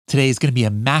Today is going to be a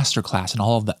masterclass in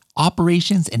all of the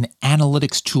operations and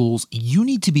analytics tools you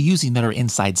need to be using that are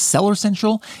inside Seller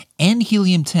Central and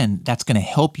Helium 10 that's going to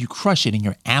help you crush it in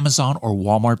your Amazon or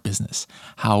Walmart business.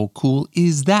 How cool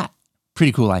is that?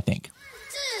 Pretty cool, I think.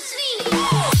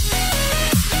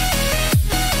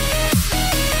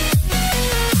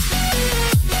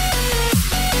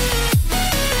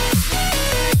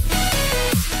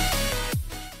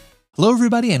 Hello,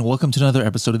 everybody, and welcome to another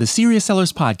episode of the Serious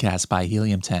Sellers Podcast by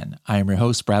Helium 10. I am your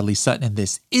host, Bradley Sutton, and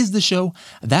this is the show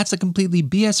that's a completely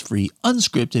BS-free,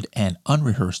 unscripted, and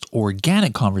unrehearsed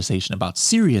organic conversation about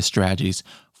serious strategies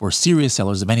for serious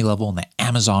sellers of any level in the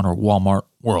Amazon or Walmart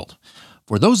world.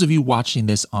 For those of you watching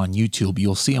this on YouTube,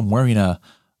 you'll see I'm wearing a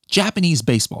Japanese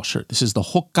baseball shirt. This is the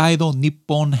Hokkaido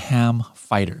Nippon Ham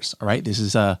Fighters. All right, this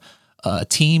is a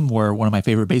team where one of my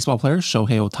favorite baseball players,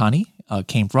 Shohei Ohtani,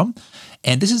 came from.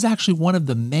 And this is actually one of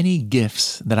the many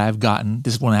gifts that I've gotten.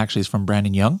 This one actually is from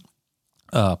Brandon Young,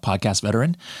 podcast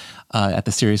veteran at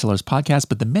the Serious Sellers Podcast,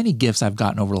 but the many gifts I've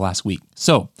gotten over the last week.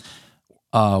 So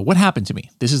what happened to me?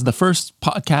 This is the first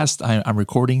podcast I'm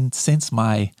recording since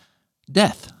my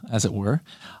death, as it were.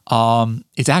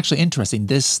 It's actually interesting.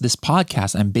 This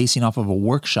podcast I'm basing off of a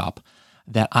workshop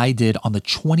that I did on the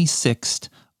 26th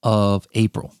of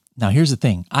April. Now, here's the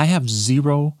thing. I have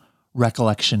zero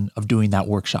recollection of doing that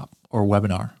workshop or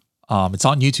webinar. It's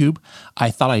on YouTube.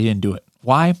 I thought I didn't do it.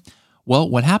 Why? Well,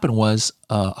 what happened was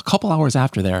a couple hours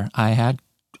after there, I had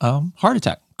heart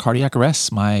attack, cardiac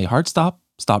arrest. My heart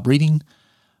stopped breathing,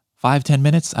 5-10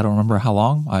 minutes. I don't remember how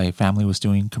long. My family was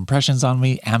doing compressions on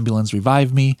me. Ambulance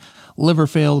revived me. Liver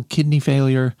failed, kidney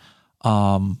failure,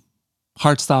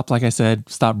 heart stopped, like I said,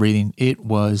 stopped breathing. It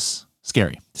was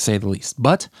scary, to say the least.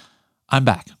 But I'm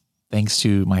back. Thanks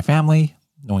to my family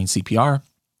knowing CPR,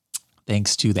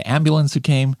 thanks to the ambulance who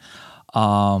came.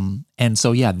 And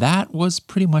so, yeah, that was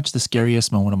pretty much the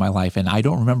scariest moment of my life. And I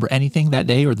don't remember anything that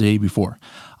day or the day before.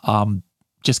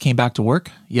 Just came back to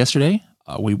work yesterday.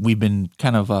 We've been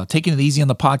kind of taking it easy on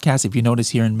the podcast. If you notice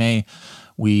here in May,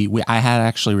 I had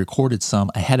actually recorded some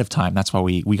ahead of time. That's why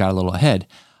we got a little ahead.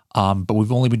 But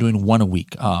we've only been doing one a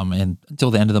week. And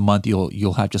until the end of the month,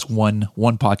 you'll have just one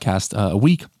podcast a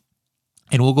week.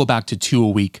 And we'll go back to 2 a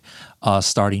week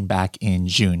starting back in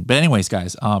June. But anyways,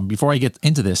 guys, before I get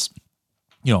into this,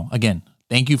 again,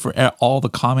 thank you for all the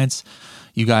comments.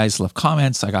 You guys left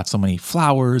comments. I got so many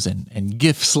flowers and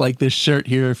gifts like this shirt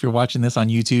here if you're watching this on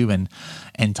YouTube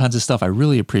and tons of stuff. I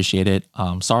really appreciate it.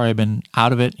 Sorry I've been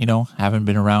out of it, haven't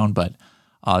been around, but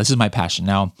this is my passion.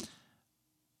 Now,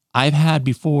 I've had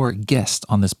before guests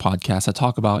on this podcast that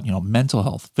talk about, mental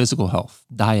health, physical health,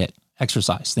 diet,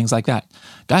 exercise, things like that.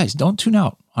 Guys, don't tune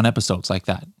out on episodes like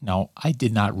that. Now, I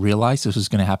did not realize this was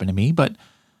going to happen to me, but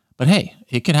hey,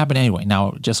 it can happen anyway.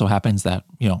 Now, it just so happens that,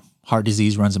 heart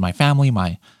disease runs in my family.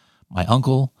 My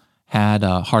uncle had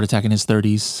a heart attack in his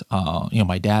 30s.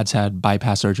 My dad's had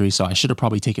bypass surgery, so I should have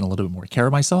probably taken a little bit more care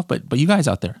of myself. But you guys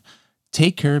out there,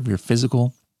 take care of your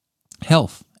physical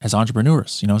health as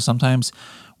entrepreneurs. Sometimes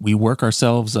we work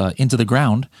ourselves into the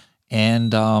ground.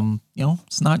 And,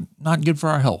 it's not good for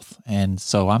our health. And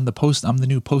so I'm the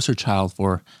new poster child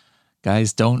for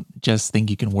guys, don't just think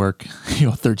you can work,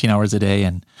 13 hours a day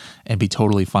and be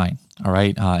totally fine. All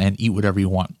right. And eat whatever you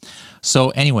want.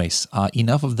 So anyways,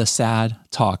 enough of the sad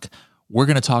talk. We're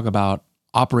going to talk about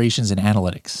operations and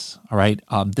analytics. All right.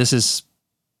 This is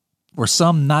for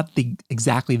some, not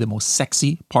exactly the most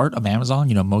sexy part of Amazon.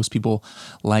 Most people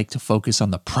like to focus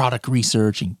on the product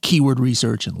research and keyword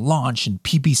research and launch and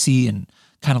PPC and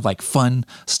kind of like fun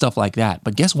stuff like that.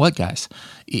 But guess what, guys?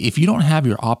 If you don't have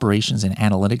your operations and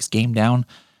analytics game down,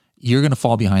 you're going to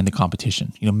fall behind the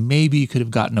competition. Maybe you could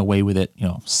have gotten away with it,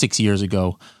 6 years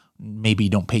ago. Maybe you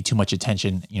don't pay too much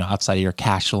attention, outside of your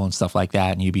cash flow and stuff like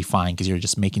that, and you'd be fine because you're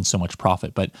just making so much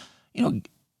profit. But,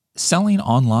 selling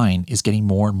online is getting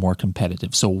more and more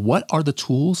competitive. So what are the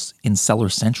tools in Seller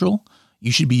Central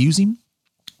you should be using?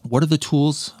 What are the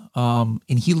tools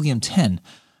in Helium 10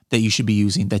 that you should be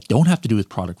using that don't have to do with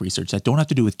product research, that don't have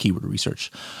to do with keyword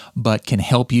research, but can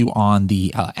help you on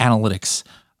the analytics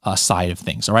side of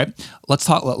things, all right?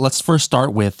 Let's first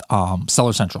start with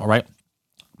Seller Central, all right?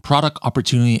 Product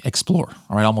Opportunity Explorer.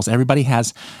 All right, almost everybody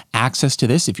has access to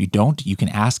this. If you don't, you can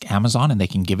ask Amazon and they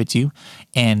can give it to you.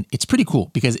 And it's pretty cool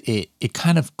because it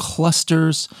kind of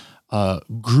clusters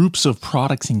groups of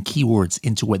products and keywords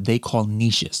into what they call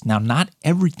niches. Now, not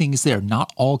everything is there.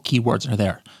 Not all keywords are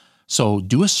there. So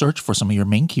do a search for some of your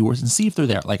main keywords and see if they're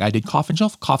there. Like I did coffin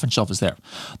shelf is there.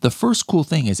 The first cool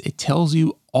thing is it tells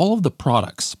you all of the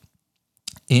products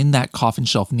in that coffin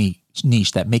shelf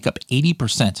niche that make up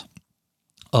 80%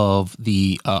 of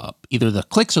the either the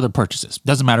clicks or the purchases.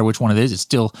 Doesn't matter which one it is. It's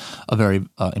still a very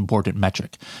important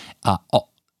metric.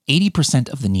 80%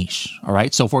 of the niche. All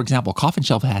right. So for example, Coffin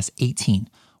Shelf has 18.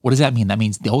 What does that mean? That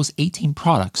means those 18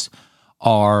 products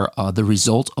are the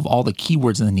result of all the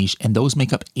keywords in the niche, and those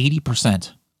make up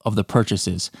 80% of the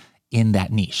purchases in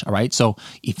that niche. All right. So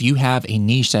if you have a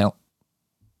niche that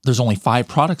there's only 5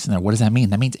 products in there, what does that mean?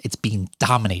 That means it's being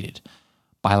dominated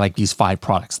by like these 5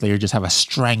 products. They just have a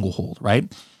stranglehold,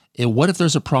 right? What if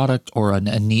there's a product or a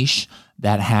niche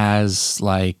that has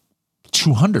like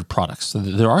 200 products? So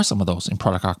there are some of those in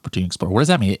Product Opportunity Explorer. What does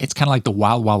that mean? It's kind of like the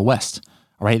Wild Wild West,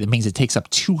 all right? It means it takes up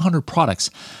 200 products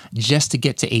just to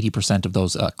get to 80% of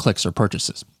those clicks or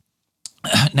purchases.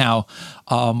 Now,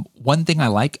 one thing I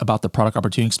like about the Product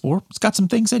Opportunity Explorer, it's got some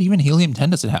things that even Helium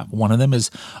 10 doesn't have. One of them is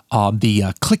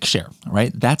the click share,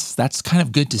 right? That's kind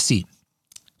of good to see.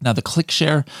 Now, the click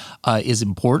share is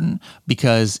important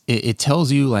because it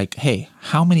tells you like, hey,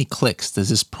 how many clicks does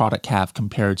this product have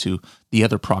compared to the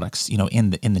other products,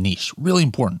 in the niche? Really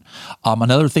important.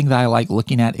 Another thing that I like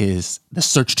looking at is the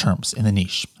search terms in the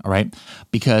niche. All right,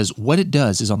 because what it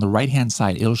does is on the right hand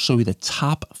side, it'll show you the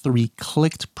top 3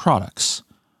 clicked products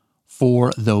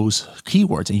for those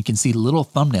keywords, and you can see little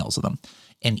thumbnails of them.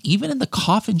 And even in the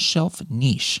Coffin Shelf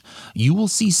niche, you will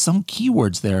see some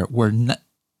keywords there where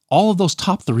all of those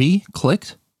top 3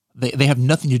 clicked, they have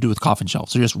nothing to do with Coffin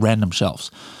Shelves. They're just random shelves.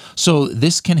 So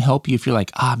this can help you if you're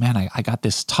like, man, I got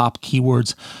this top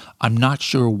keywords. I'm not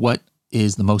sure what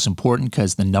is the most important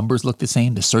because the numbers look the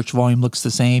same. The search volume looks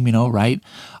the same, right?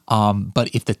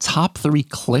 But if the top 3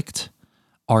 clicked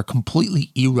are completely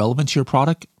irrelevant to your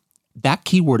product, that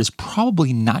keyword is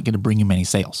probably not going to bring you many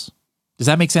sales. Does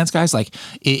that make sense, guys? Like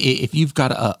if you've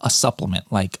got a supplement,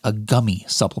 like a gummy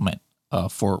supplement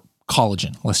for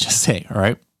collagen, let's just say, all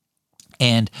right?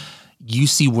 And you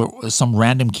see some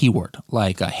random keyword,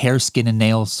 like a hair, skin, and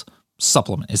nails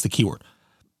supplement is the keyword,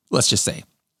 let's just say.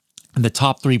 And the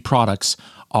top 3 products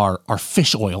are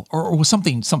fish oil or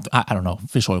something, I don't know,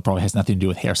 fish oil probably has nothing to do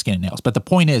with hair, skin, and nails. But the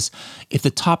point is, if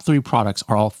the top 3 products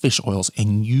are all fish oils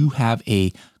and you have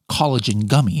a collagen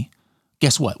gummy,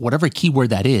 guess what? Whatever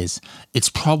keyword that is, it's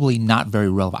probably not very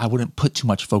relevant. I wouldn't put too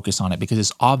much focus on it because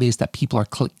it's obvious that people are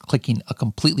clicking a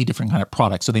completely different kind of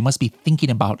product. So they must be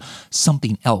thinking about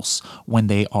something else when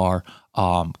they are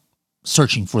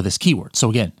searching for this keyword. So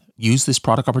again, use this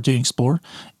Product Opportunity Explorer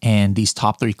and these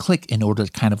top 3 click in order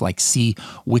to kind of like see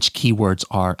which keywords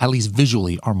are, at least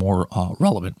visually, are more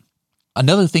relevant.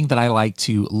 Another thing that I like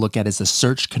to look at is the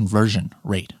search conversion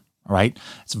rate. All right.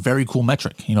 It's a very cool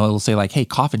metric. It'll say like, hey,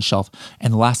 Coffin Shelf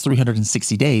in the last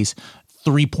 360 days,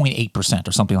 3.8%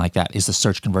 or something like that is the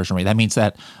search conversion rate. That means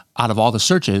that out of all the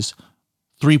searches,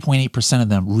 3.8% of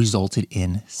them resulted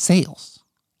in sales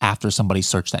after somebody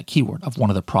searched that keyword of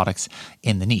one of the products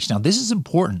in the niche. Now, this is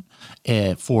important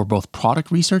for both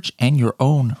product research and your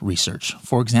own research.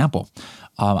 For example,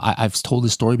 I've told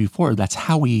this story before. That's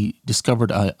how we discovered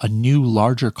a new,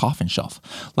 larger Coffin Shelf.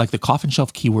 Like the Coffin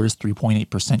Shelf keyword is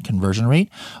 3.8% conversion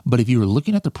rate. But if you were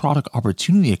looking at the Product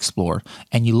Opportunity Explorer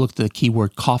and you looked at the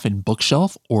keyword Coffin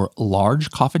Bookshelf or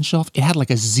large Coffin Shelf, it had like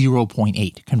a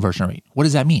 0.8 conversion rate. What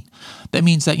does that mean? That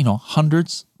means that,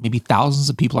 hundreds, maybe thousands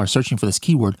of people are searching for this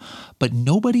keyword, but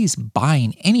nobody's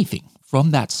buying anything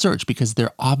from that search because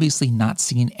they're obviously not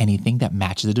seeing anything that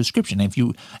matches the description. And if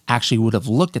you actually would have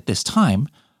looked at this time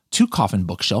to Coffin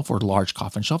Bookshelf or large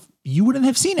Coffin Shelf, you wouldn't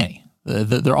have seen any.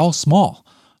 They're all small.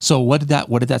 So what did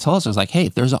that tell us? It was like, hey,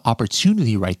 there's an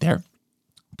opportunity right there.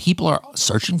 People are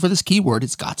searching for this keyword.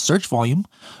 It's got search volume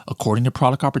according to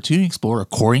Product Opportunity Explorer,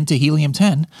 according to Helium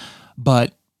 10,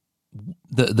 but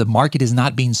the market is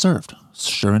not being served.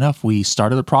 Sure enough, we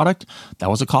started the product. That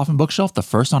was a Coffin Bookshelf, the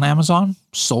first on Amazon,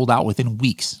 sold out within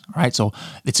weeks. All right, so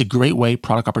it's a great way,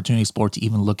 Product Opportunity Explorer, to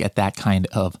even look at that kind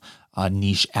of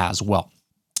niche as well.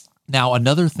 Now,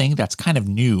 another thing that's kind of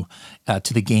new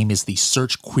to the game is the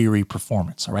search query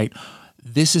performance. All right,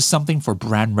 this is something for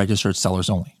brand registered sellers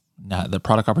only. Now, the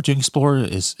Product Opportunity Explorer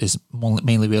is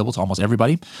mainly available to almost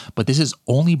everybody, but this is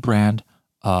only brand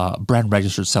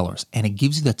registered sellers, and it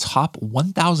gives you the top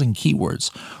 1,000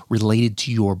 keywords related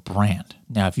to your brand.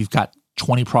 Now, if you've got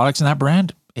 20 products in that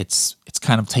brand, it's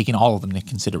kind of taking all of them into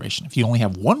consideration. If you only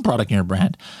have one product in your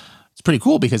brand, it's pretty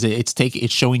cool because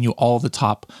it's showing you all the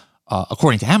top,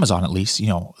 according to Amazon at least,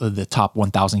 the top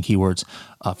 1,000 keywords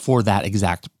for that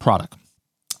exact product.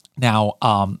 Now,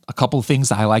 a couple of things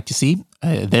that I like to see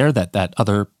there that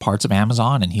other parts of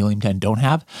Amazon and Helium 10 don't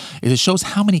have is it shows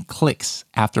how many clicks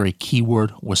after a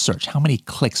keyword was searched. How many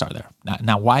clicks are there?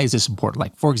 Now, why is this important?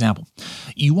 Like, for example,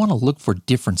 you want to look for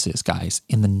differences, guys,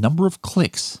 in the number of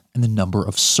clicks and the number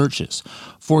of searches.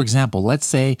 For example, let's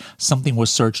say something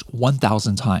was searched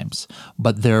 1,000 times,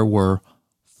 but there were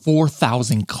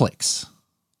 4,000 clicks.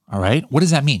 All right. What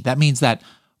does that mean? That means that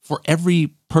for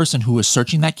every person who is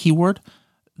searching that keyword,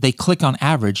 they click on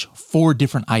average 4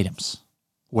 different items.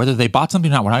 Whether they bought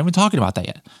something or not, we're not even talking about that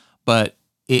yet. But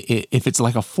if it's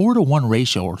like a 4-to-1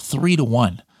 ratio or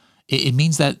 3-to-1, it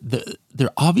means that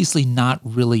they're obviously not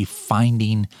really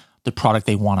finding the product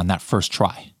they want on that first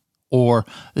try, or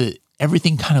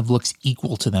everything kind of looks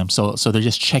equal to them. So they're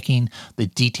just checking the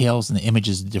details and the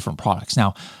images of different products.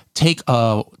 Now, take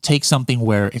something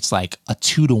where it's like a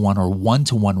 2-to-1 or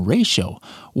 1-to-1 ratio.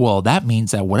 Well, that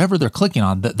means that whatever they're clicking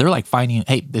on, they're like finding,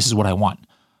 hey, this is what I want.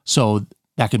 So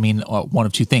that could mean one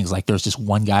of two things. Like there's just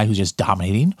one guy who's just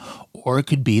dominating, or it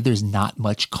could be there's not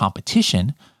much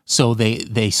competition. So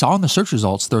they saw in the search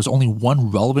results there's only one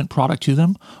relevant product to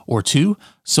them or two,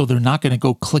 so they're not going to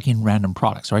go clicking random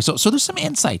products, right? So there's some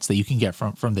insights that you can get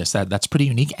from this that's pretty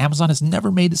unique. Amazon has never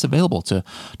made this available to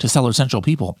Seller Central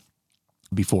people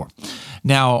before.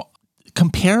 Now,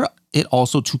 compare it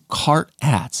also to cart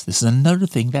ads. This is another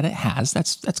thing that it has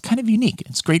that's kind of unique.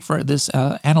 It's great for this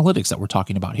analytics that we're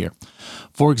talking about here.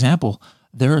 For example,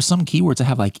 there are some keywords that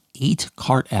have like 8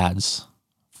 cart ads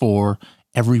for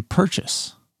every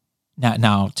purchase.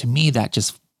 Now, to me, that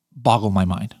just boggled my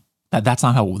mind. That's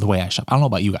not the way I shop. I don't know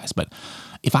about you guys, but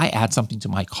if I add something to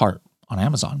my cart on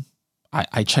Amazon,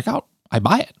 I check out, I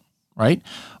buy it, right?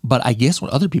 But I guess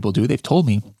what other people do, they've told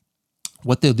me,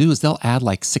 what they'll do is they'll add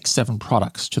like 6-7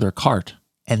 products to their cart.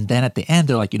 And then at the end,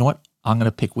 they're like, you know what? I'm going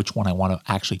to pick which one I want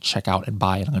to actually check out and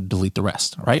buy, and I'm going to delete the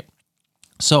rest, right?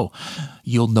 So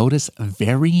you'll notice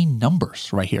varying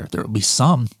numbers right here. There will be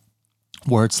some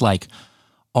where it's like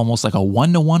almost like a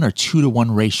 1-to-1 or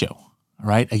 2-to-1 ratio,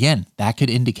 right? Again, that could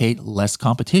indicate less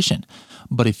competition.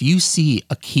 But if you see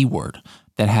a keyword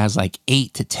that has like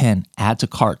 8 to 10 add to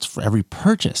carts for every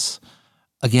purchase,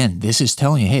 again, this is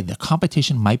telling you, hey, the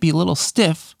competition might be a little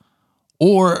stiff,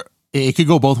 or it could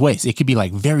go both ways. It could be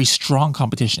like very strong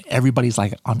competition. Everybody's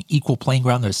like on equal playing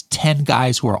ground. There's 10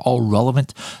 guys who are all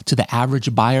relevant to the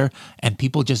average buyer, and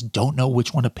people just don't know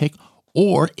which one to pick.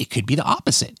 Or it could be the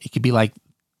opposite. It could be like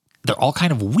they're all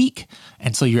kind of weak.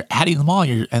 And so you're adding them all,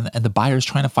 and the buyer's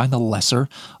trying to find the lesser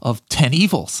of 10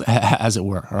 evils, as it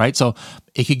were. All right. So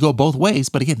it could go both ways.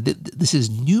 But again, this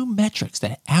is new metrics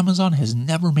that Amazon has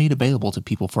never made available to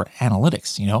people for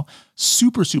analytics.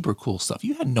 Super, super cool stuff.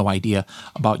 You had no idea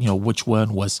about, which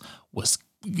one was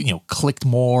clicked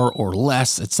more or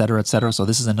less, et cetera, et cetera. So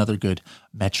this is another good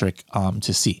metric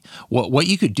to see. What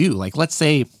you could do, like, let's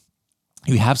say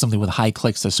you have something with high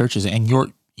clicks to searches, and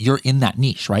you're in that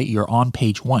niche, right? You're on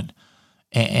page 1,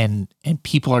 and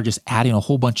people are just adding a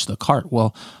whole bunch to the cart.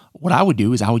 Well, what I would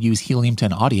do is I would use Helium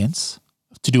 10 Audience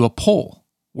to do a poll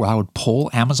where I would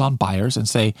poll Amazon buyers and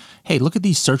say, hey, look at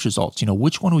these search results.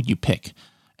 Which one would you pick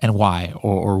and why?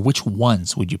 Or which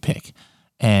ones would you pick?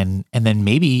 And then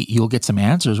maybe you'll get some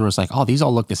answers where it's like, oh, these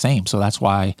all look the same, so that's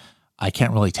why I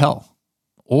can't really tell.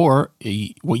 Or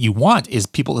what you want is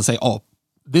people to say, oh,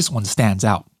 this one stands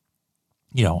out.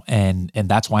 And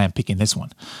that's why I'm picking this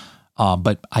one.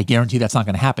 But I guarantee that's not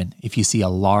going to happen if you see a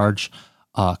large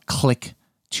click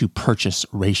to purchase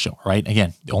ratio, right?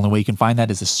 Again, the only way you can find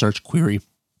that is a search query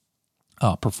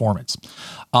performance.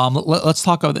 Let's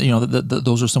talk about,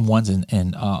 those are some ones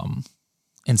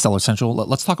in Seller Central.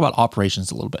 Let's talk about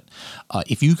operations a little bit.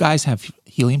 If you guys have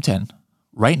Helium 10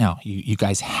 right now, you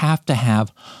guys have to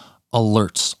have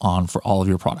alerts on for all of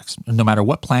your products. No matter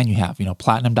what plan you have,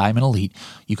 Platinum, Diamond, Elite,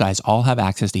 you guys all have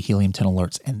access to Helium 10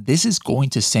 alerts. And this is going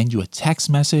to send you a text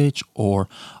message or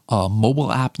a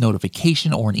mobile app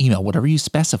notification or an email, whatever you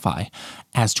specify,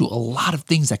 as to a lot of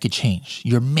things that could change.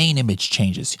 Your main image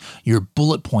changes, your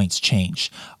bullet points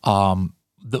change.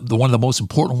 The one of the most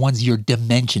important ones, your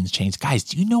dimensions change. Guys,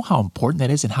 do you know how important that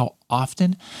is and how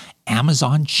often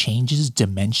Amazon changes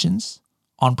dimensions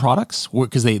on products?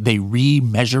 Because they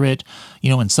re-measure it,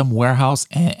 in some warehouse,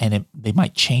 and they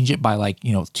might change it by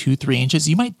 2-3 inches.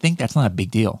 You might think that's not a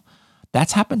big deal.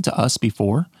 That's happened to us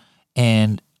before,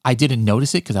 and I didn't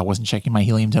notice it because I wasn't checking my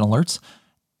Helium 10 alerts.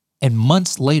 And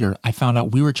months later, I found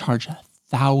out we were charged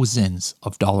thousands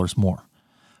of dollars more.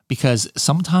 Because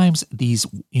sometimes these,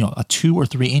 a 2 or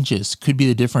 3 inches could be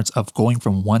the difference of going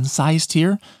from one size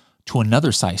tier to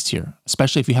another size tier,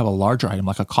 especially if you have a larger item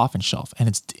like a coffin shelf,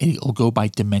 and it'll go by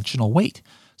dimensional weight.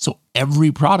 So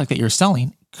every product that you're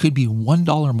selling could be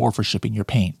 $1 more for shipping you're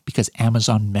paying because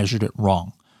Amazon measured it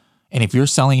wrong. And if you're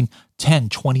selling 10,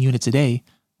 20 units a day,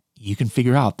 you can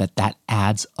figure out that that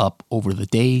adds up over the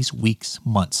days, weeks,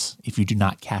 months if you do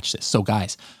not catch this. So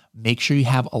guys, make sure you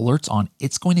have alerts on.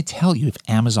 It's going to tell you if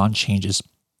Amazon changes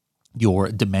your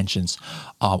dimensions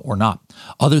or not.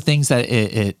 Other things that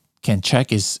it can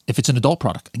check is if it's an adult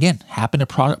product. Again, happened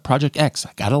to Project X.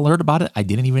 I got an alert about it. I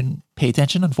didn't even pay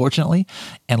attention, unfortunately,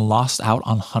 and lost out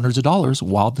on hundreds of dollars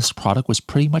while this product was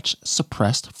pretty much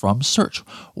suppressed from search.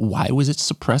 Why was it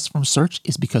suppressed from search?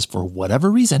 Is because for whatever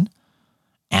reason,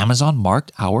 Amazon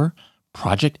marked our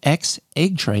Project X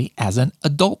egg tray as an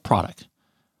adult product.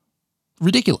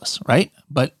 Ridiculous, right?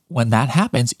 But when that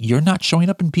happens, you're not showing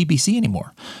up in PPC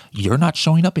anymore. You're not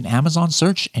showing up in Amazon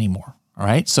search anymore. All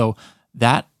right. So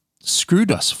that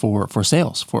screwed us for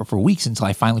sales for weeks until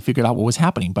I finally figured out what was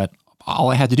happening. But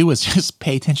all I had to do was just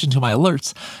pay attention to my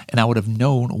alerts and I would have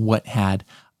known what had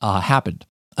happened.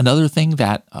 Another thing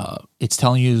that it's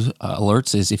telling you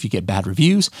alerts is if you get bad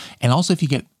reviews and also if you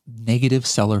get negative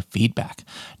seller feedback.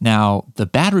 Now, the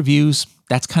bad reviews,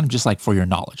 that's kind of just like for your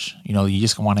knowledge. You know, you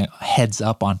just want a heads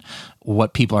up on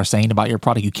what people are saying about your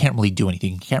product. You can't really do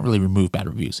anything. You can't really remove bad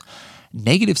reviews.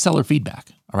 Negative seller feedback,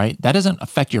 all right, that doesn't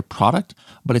affect your product,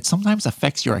 but it sometimes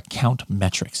affects your account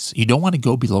metrics. You don't want to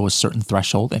go below a certain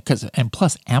threshold and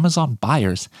plus Amazon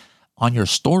buyers on your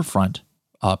storefront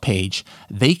page,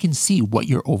 they can see what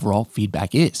your overall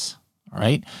feedback is. All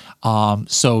right.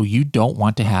 So you don't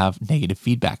want to have negative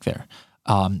feedback there.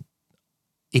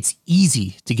 It's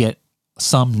easy to get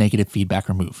some negative feedback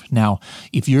removed. Now,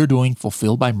 if you're doing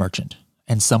fulfilled by merchant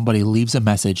and somebody leaves a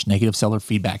message, negative seller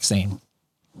feedback saying,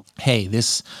 hey,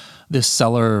 this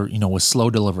seller, was slow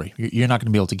delivery. You're not going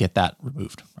to be able to get that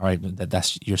removed. All right.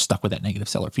 You're stuck with that negative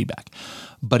seller feedback.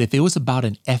 But if it was about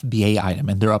an FBA item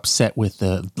and they're upset with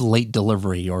the late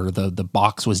delivery or the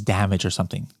box was damaged or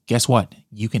something, guess what?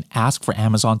 You can ask for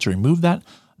Amazon to remove that.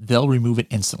 They'll remove it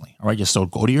instantly. All right. Just so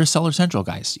go to your Seller Central,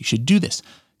 guys. You should do this.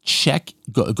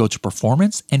 Go to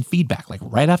performance and feedback, like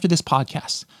right after this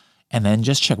podcast. And then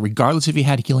just check, regardless if you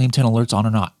had Helium 10 alerts on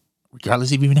or not,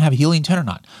 regardless if you even have Helium 10 or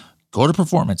not, go to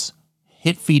performance,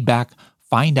 hit feedback,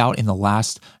 find out in the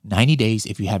last 90 days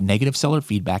if you have negative seller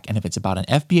feedback. And if it's about an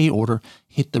FBA order,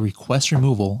 hit the request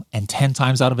removal. And 10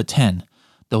 times out of 10,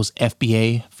 those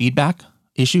FBA feedback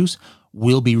issues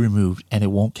will be removed and it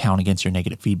won't count against your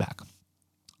negative feedback.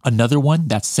 Another one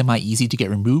that's semi-easy to get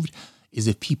removed is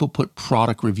if people put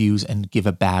product reviews and give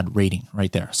a bad rating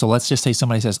right there. So let's just say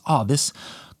somebody says, oh, this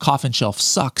coffin shelf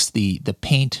sucks. The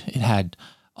paint, it had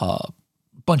a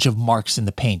bunch of marks in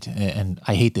the paint and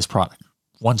I hate this product.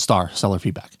 1-star seller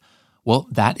feedback. Well,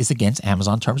 that is against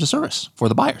Amazon terms of service for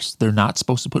the buyers. They're not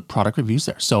supposed to put product reviews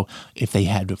there. So if they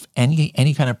had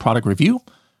any kind of product review,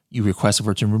 you request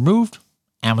for it to be removed,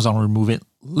 Amazon will remove it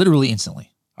literally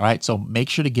instantly. All right. So make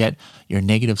sure to get your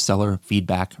negative seller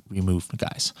feedback removed,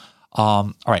 guys.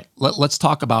 All right. Let's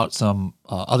talk about some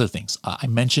other things. I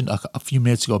mentioned a few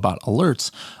minutes ago about alerts,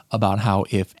 about how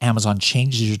if Amazon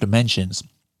changes your dimensions,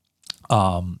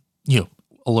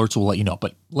 alerts will let you know.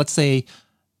 But let's say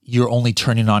you're only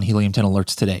turning on Helium 10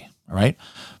 alerts today. All right.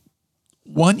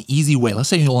 One easy way, let's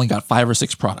say you only got 5 or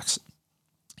 6 products.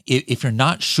 If you're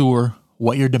not sure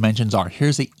what your dimensions are,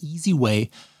 here's an easy way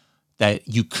that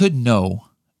you could know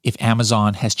if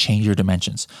Amazon has changed your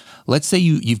dimensions. Let's say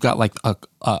you've got like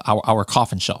our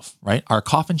coffin shelf, right? Our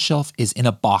coffin shelf is in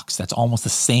a box that's almost the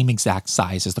same exact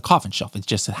size as the coffin shelf. It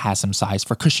just has some size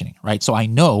for cushioning, right? So I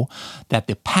know that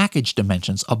the package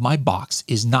dimensions of my box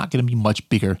is not going to be much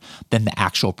bigger than the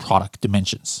actual product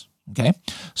dimensions. Okay.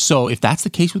 So if that's the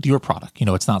case with your product,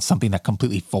 it's not something that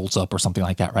completely folds up or something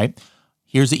like that, right?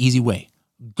 Here's the easy way.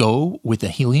 Go with the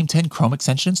Helium 10 Chrome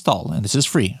extension installed, and this is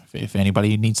free. If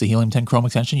anybody needs the Helium 10 Chrome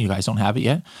extension, you guys don't have it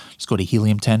yet, just go to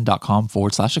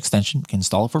helium10.com/extension. You can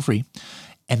install it for free.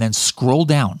 And then scroll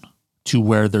down to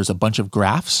where there's a bunch of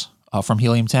graphs from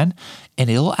Helium 10, and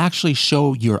it'll actually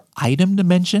show your item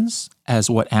dimensions as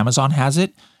what Amazon has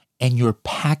it and your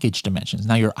package dimensions.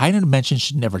 Now, your item dimensions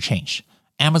should never change.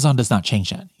 Amazon does not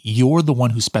change that. You're the one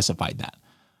who specified that.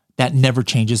 That never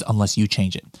changes unless you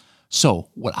change it. So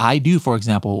what I do, for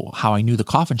example, how I knew the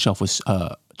coffin shelf was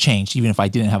changed, even if I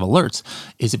didn't have alerts,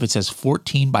 is if it says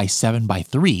 14 by 7 by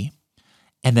 3,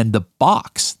 and then the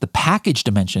box, the package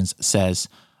dimensions says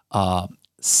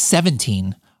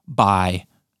 17 by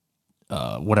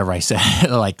whatever I said,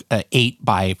 like 8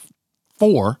 by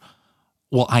 4.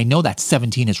 Well, I know that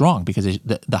 17 is wrong because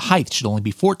the height should only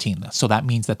be 14. So that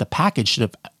means that the package should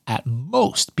have at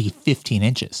most be 15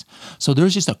 inches. So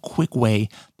there's just a quick way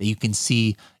that you can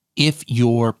see if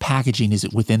your packaging is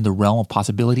within the realm of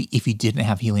possibility if you didn't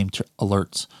have Helium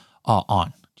alerts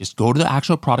on. Just go to the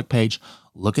actual product page,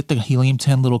 look at the Helium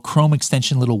 10 little Chrome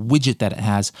extension, little widget that it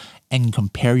has, and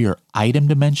compare your item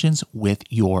dimensions with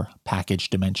your package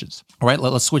dimensions. All right,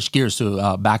 let's switch gears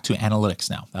to back to analytics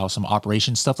now. That was some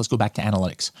operation stuff. Let's go back to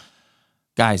analytics.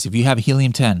 Guys, if you have a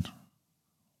Helium 10,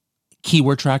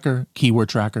 keyword tracker, keyword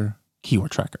tracker,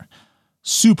 keyword tracker.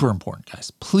 Super important,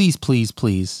 guys. Please, please,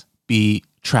 please be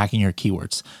tracking your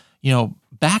keywords. You know,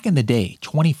 back in the day,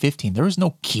 2015, there was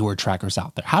no keyword trackers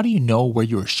out there. How do you know where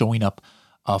you were showing up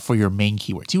for your main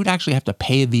keywords? You would actually have to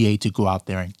pay a VA to go out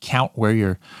there and count where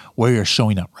you're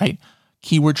showing up, right?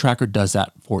 Keyword tracker does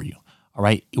that for you. All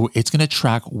right. It's going to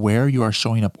track where you are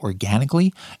showing up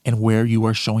organically and where you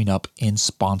are showing up in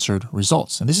sponsored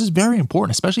results. And this is very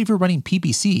important, especially if you're running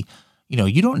PPC. You know,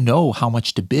 you don't know how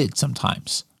much to bid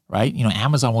sometimes, right? You know,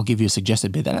 Amazon will give you a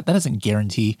suggested bid. That doesn't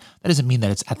guarantee, that doesn't mean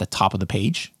that it's at the top of the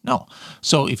page. No.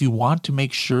 So if you want to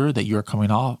make sure that you're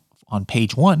coming off on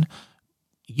page one,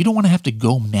 you don't want to have to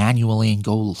go manually and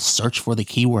go search for the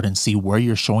keyword and see where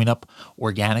you're showing up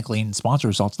organically in sponsor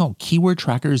results. No, Keyword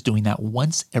Tracker is doing that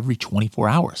once every 24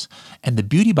 hours. And the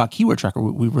beauty about Keyword Tracker,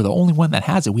 we were the only one that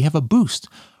has it. We have a boost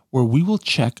where we will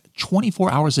check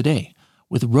 24 hours a day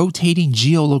with rotating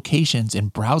geolocations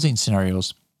and browsing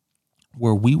scenarios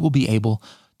where we will be able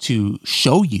to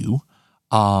show you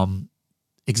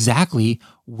exactly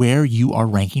where you are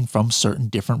ranking from certain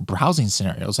different browsing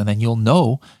scenarios. And then you'll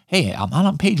know, hey, I'm not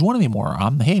on page one anymore.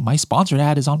 Hey, my sponsored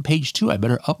ad is on page two. I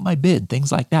better up my bid,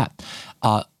 things like that.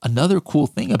 Another cool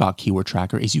thing about Keyword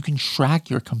Tracker is you can track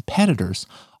your competitors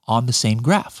on the same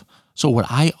graph. So what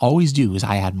I always do is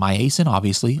I add my ASIN,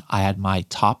 obviously. I add my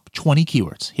top 20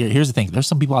 keywords. Here's the thing. There's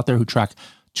some people out there who track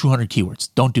 200 keywords.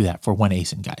 Don't do that for one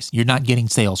ASIN, guys. You're not getting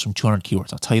sales from 200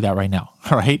 keywords. I'll tell you that right now.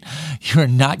 All right. You're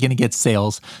not going to get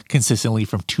sales consistently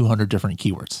from 200 different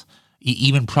keywords.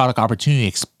 Even Product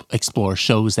Opportunity Explorer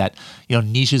shows that, you know,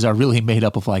 niches are really made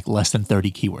up of like less than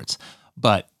 30 keywords.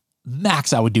 But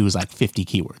max I would do is like 50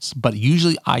 keywords. But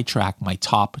usually I track my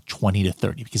top 20 to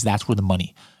 30 because that's where the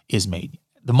money is made.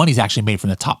 The money's actually made from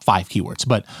the top 5 keywords,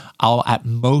 but I'll at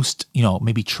most, you know,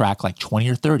 maybe track like 20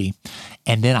 or 30.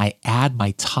 And then I add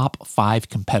my top 5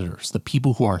 competitors, the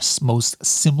people who are most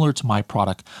similar to my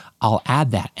product. I'll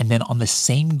add that. And then on the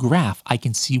same graph, I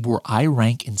can see where I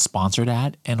rank in sponsored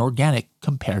ad and organic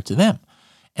compared to them.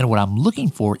 And what I'm looking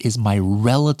for is my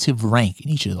relative rank in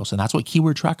each of those. And that's what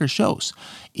Keyword Tracker shows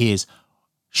is,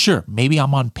 sure, maybe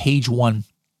I'm on page 1,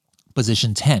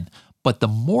 position 10, but the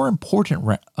more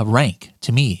important rank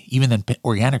to me, even than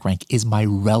organic rank, is my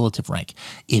relative rank.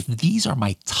 If these are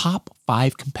my top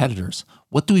 5 competitors,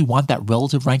 what do we want that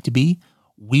relative rank to be?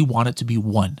 We want it to be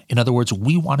 1. In other words,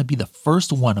 we want to be the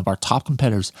first one of our top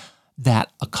competitors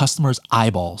that a customer's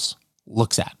eyeballs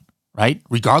looks at, right?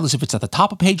 Regardless if it's at the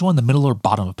top of page 1, the middle, or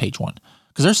bottom of page 1.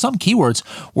 Because there's some keywords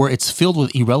where it's filled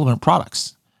with irrelevant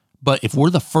products. But if we're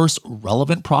the first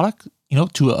relevant product, you know,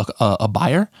 to a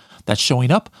buyer that's showing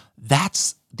up,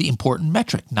 that's the important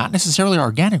metric, not necessarily our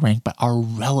organic rank, but our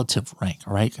relative rank.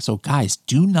 All right. So guys,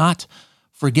 do not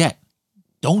forget,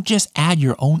 don't just add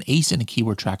your own ASIN to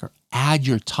Keyword Tracker, add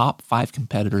your top 5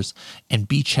 competitors and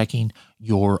be checking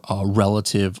your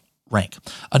relative rank.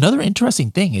 Another interesting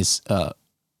thing is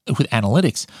with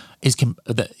analytics is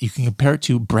that you can compare it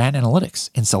to brand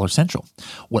analytics in Seller Central.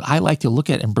 What I like to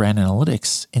look at in brand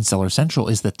analytics in Seller Central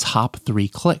is the top 3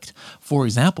 clicked. For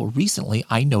example, recently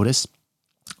I noticed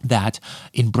that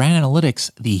in brand analytics,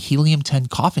 the Helium 10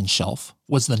 coffin shelf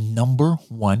was the number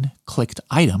 1 clicked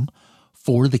item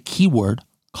for the keyword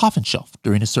coffin shelf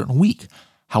during a certain week.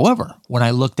 However, when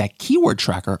I looked at Keyword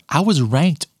Tracker, I was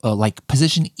ranked like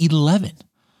position 11.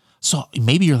 So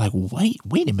maybe you're like,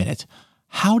 wait a minute.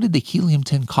 How did the Helium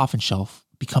 10 coffin shelf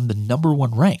become the number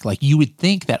 1 rank? Like you would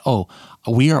think that, oh,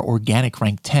 we are organic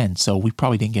rank 10, so we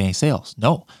probably didn't get any sales.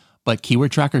 No, but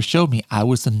Keyword Tracker showed me I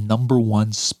was the number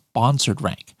 1 sponsored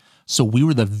rank. So we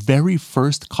were the very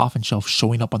first coffin shelf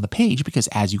showing up on the page because,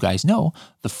 as you guys know,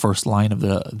 the first line of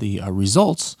the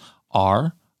results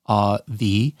are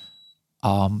the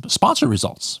sponsor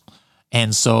results.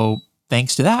 And so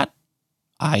thanks to that,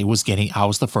 I was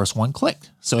the first one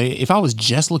clicked. So if I was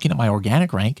just looking at my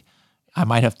organic rank, I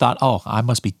might have thought, oh, I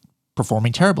must be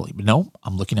performing terribly. But no,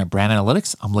 I'm looking at brand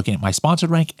analytics, I'm looking at my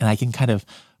sponsored rank, and I can kind of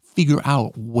figure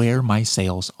out where my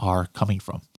sales are coming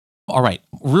from. All right,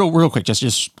 real quick,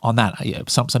 just on that.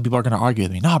 Some people are going to argue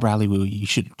with me. No, Bradley, you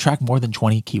should track more than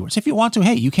 20 keywords. If you want to,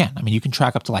 hey, you can. I mean, you can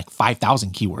track up to like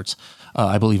 5,000 keywords.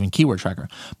 I believe in Keyword Tracker.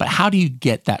 But how do you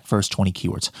get that first 20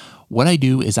 keywords? What I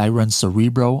do is I run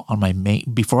Cerebro on my main,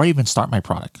 before I even start my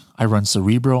product, I run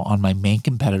Cerebro on my main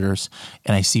competitors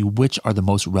and I see which are the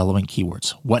most relevant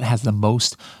keywords. What has the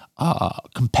most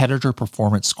competitor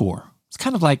performance score? It's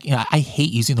kind of like, I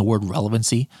hate using the word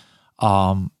relevancy.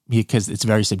 Because it's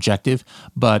very subjective,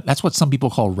 but that's what some people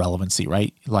call relevancy,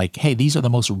 right? Like, hey, these are the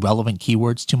most relevant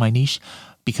keywords to my niche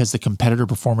because the competitor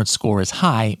performance score is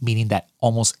high, meaning that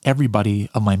almost everybody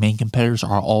of my main competitors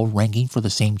are all ranking for the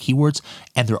same keywords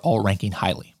and they're all ranking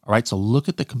highly. All right. So look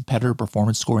at the competitor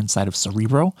performance score inside of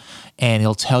Cerebro and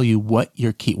it'll tell you what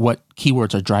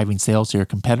keywords are driving sales to your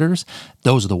competitors.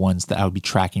 Those are the ones that I would be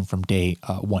tracking from day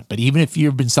one. But even if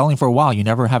you've been selling for a while, you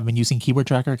never have been using Keyword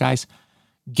Tracker, guys,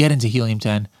 get into Helium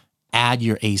 10, add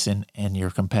your ASIN and your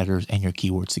competitors and your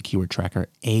keywords to Keyword Tracker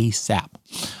ASAP.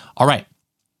 All right.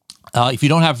 If you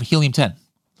don't have Helium 10,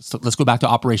 let's go back to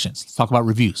operations. Let's talk about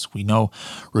reviews. We know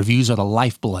reviews are the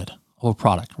lifeblood of a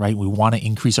product, right? We want to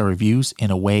increase our reviews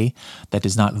in a way that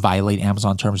does not violate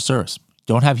Amazon terms of service.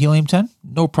 Don't have Helium 10?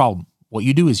 No problem. What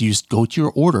you do is you just go to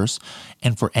your orders,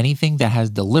 and for anything that has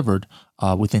delivered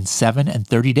within 7 and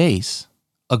 30 days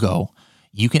ago,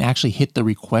 you can actually hit the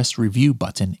request review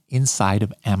button inside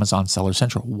of Amazon Seller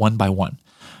Central one by one.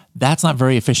 That's not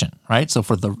very efficient, right? So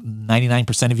for the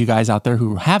 99% of you guys out there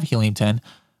who have Helium 10,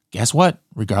 guess what?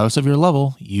 Regardless of your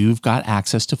level, you've got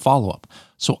access to follow-up.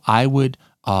 So I would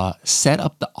set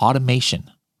up the automation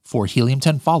for Helium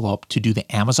 10 follow-up to do the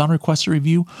Amazon request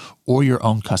review or your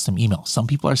own custom email. Some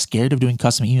people are scared of doing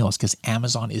custom emails because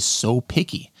Amazon is so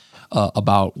picky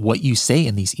about what you say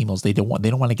in these emails. They don't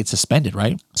want to get suspended,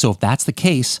 right? So if that's the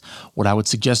case, what I would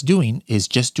suggest doing is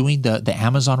just doing the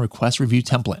Amazon request review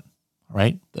template,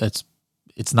 right?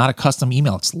 It's not a custom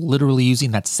email. It's literally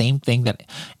using that same thing that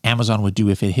Amazon would do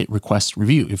if it hit request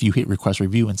review, if you hit request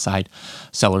review inside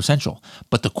Seller Central.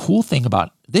 But the cool thing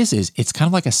about this is it's kind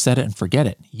of like a set it and forget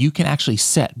it. You can actually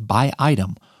set by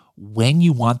item when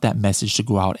you want that message to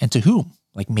go out and to whom.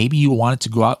 Like maybe you want it to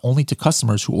go out only to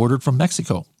customers who ordered from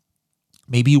Mexico.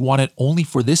 Maybe you want it only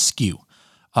for this SKU.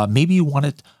 Maybe you want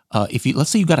it, let's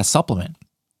say you got a supplement.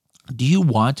 Do you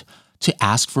want to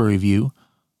ask for a review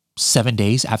 7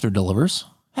 days after it delivers?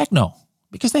 Heck no,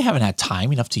 because they haven't had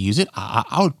time enough to use it.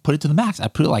 I would put it to the max. I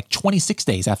put it like 26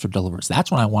 days after it delivers.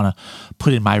 That's when I want to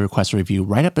put in my request review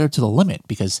right up there to the limit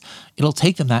because it'll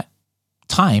take them that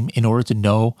time in order to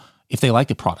know if they like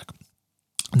the product.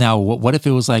 Now, what if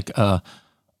it was like a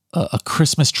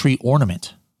Christmas tree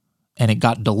ornament and it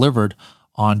got delivered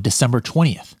on December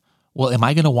 20th. Well, am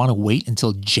I going to want to wait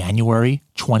until January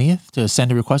 20th to send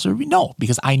a request review? No,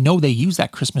 because I know they use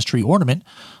that Christmas tree ornament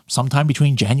sometime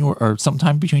between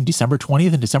December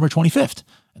 20th and December 25th.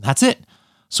 And that's it.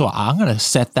 So I'm going to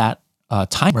set that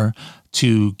timer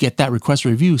to get that request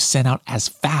review sent out as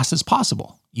fast as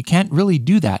possible. You can't really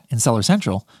do that in Seller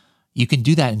Central. You can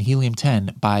do that in Helium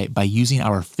 10 by using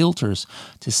our filters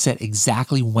to set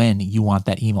exactly when you want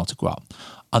that email to go out.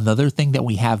 Another thing that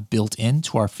we have built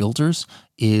into our filters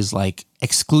is like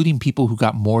excluding people who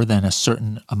got more than a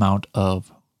certain amount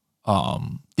of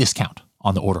discount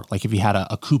on the order. Like if you had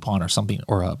a coupon or something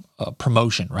or a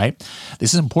promotion, right?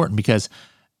 This is important because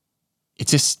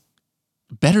it's just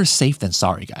better safe than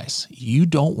sorry, guys. You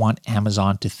don't want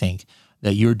Amazon to think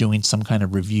that you're doing some kind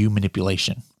of review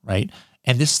manipulation, right?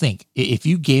 And just think, if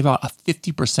you gave out a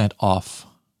 50% off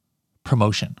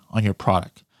promotion on your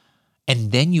product,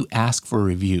 and then you ask for a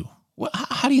review,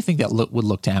 how do you think that would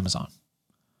look to Amazon?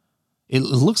 It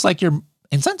looks like you're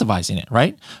incentivizing it,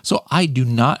 right? So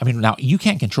now you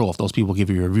can't control if those people give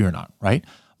you a review or not, right?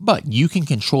 But you can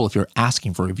control if you're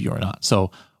asking for a review or not.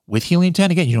 So with Helium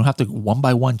 10, again, you don't have to one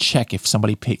by one check if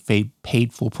somebody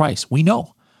paid full price. We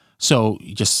know. So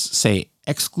you just say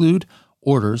exclude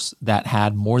orders that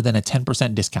had more than a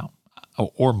 10% discount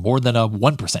or more than a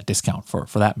 1% discount for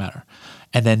that matter.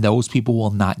 And then those people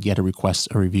will not get a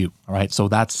review. All right. So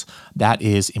that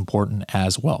is important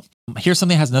as well. Here's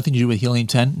something that has nothing to do with Helium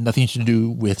 10, nothing to do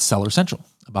with Seller Central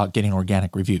about getting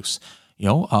organic reviews.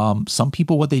 Some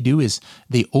people, what they do is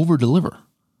they over deliver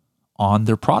on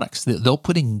their products. They'll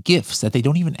put in gifts that they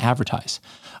don't even advertise.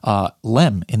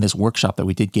 Lem in this workshop that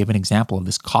we did gave an example of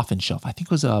this coffin shelf. I think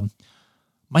it was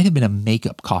might have been a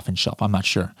makeup coffin shelf. I'm not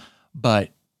sure, but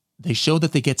they showed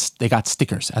that they got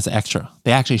stickers as an extra.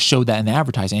 They actually showed that in the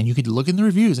advertising, and you could look in the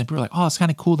reviews and people are like, oh, it's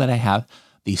kind of cool that I have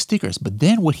these stickers. But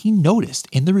then what he noticed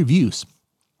in the reviews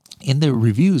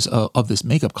of this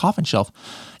makeup coffin shelf,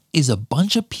 is a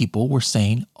bunch of people were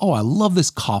saying, oh, I love this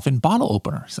coffin bottle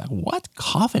opener. It's like, what?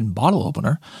 Coffin bottle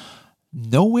opener?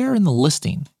 Nowhere in the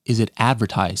listing is it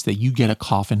advertised that you get a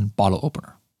coffin bottle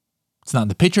opener. It's not in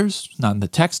the pictures, not in the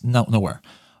text, nowhere.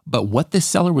 But what this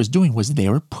seller was doing was they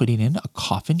were putting in a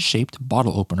coffin-shaped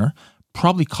bottle opener,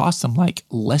 probably cost them like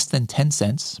less than 10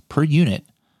 cents per unit.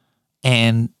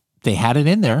 And they had it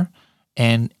in there,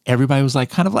 and everybody was like,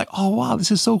 kind of like, oh, wow,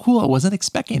 this is so cool. I wasn't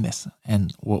expecting this.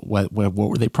 And what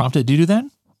were they prompted to do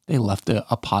then? They left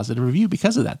a positive review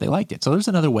because of that. They liked it. So there's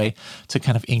another way to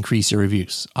kind of increase your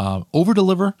reviews. Over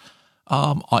deliver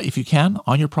if you can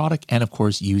on your product, and of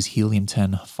course use Helium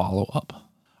 10 follow up.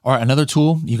 All right, another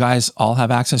tool you guys all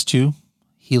have access to,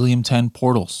 Helium 10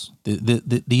 portals.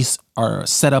 These are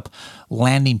set up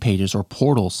landing pages or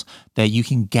portals that you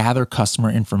can gather customer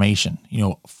information.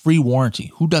 Free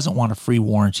warranty. Who doesn't want a free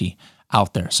warranty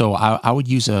out there? So I would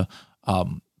use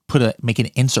make an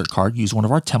insert card, use one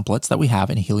of our templates that we have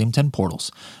in Helium 10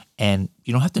 portals. And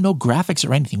you don't have to know graphics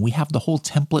or anything. We have the whole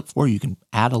template for you. You can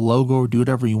add a logo or do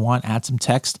whatever you want, add some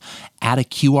text, add a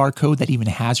QR code that even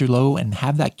has your logo, and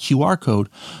have that QR code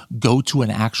go to an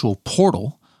actual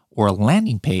portal or a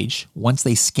landing page. Once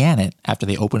they scan it, after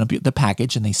they open up the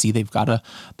package and they see they've got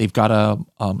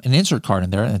an insert card in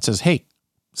there, and it says, hey,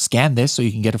 scan this so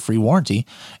you can get a free warranty.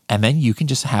 And then you can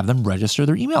just have them register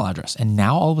their email address. And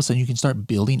now all of a sudden you can start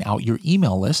building out your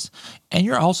email list, and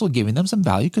you're also giving them some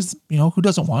value because, who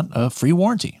doesn't want a free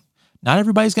warranty? Not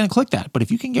everybody's going to click that, but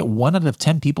if you can get 1 out of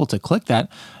 10 people to click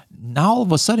that, now all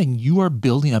of a sudden you are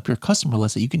building up your customer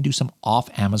list that you can do some off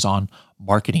Amazon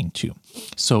marketing to.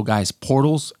 So guys,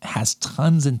 Portals has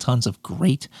tons and tons of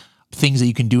great things that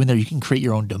you can do in there. You can create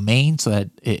your own domain so that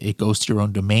it goes to your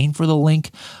own domain for the link.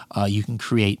 You can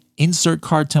create insert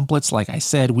card templates. Like I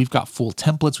said, we've got full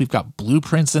templates. We've got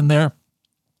blueprints in there.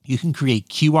 You can create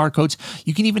QR codes.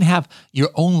 You can even have your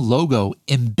own logo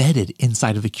embedded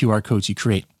inside of the QR codes you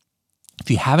create. If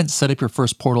you haven't set up your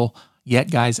first portal yet,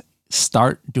 guys,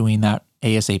 start doing that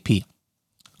ASAP.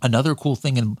 Another cool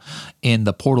thing in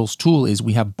the Portals tool is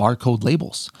we have barcode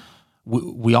labels.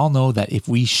 We all know that if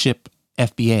we ship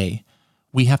FBA,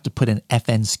 we have to put an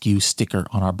FNSKU sticker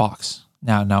on our box.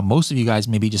 Now, most of you guys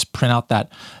maybe just print out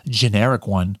that generic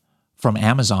one from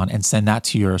Amazon and send that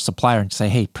to your supplier and say,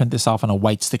 hey, print this off on a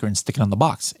white sticker and stick it on the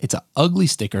box. It's an ugly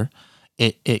sticker.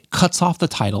 It cuts off the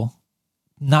title.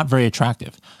 Not very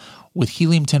attractive. With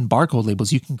Helium 10 barcode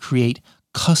labels, you can create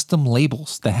custom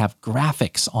labels that have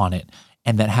graphics on it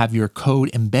and that have your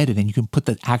code embedded, and you can put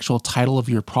the actual title of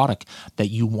your product that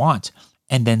you want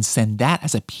and then send that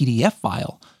as a PDF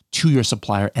file to your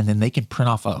supplier, and then they can print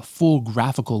off a full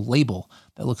graphical label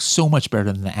that looks so much better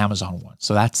than the Amazon one.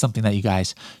 So that's something that you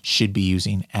guys should be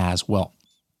using as well.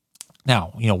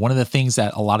 Now, one of the things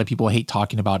that a lot of people hate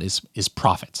talking about is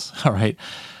profits, all right?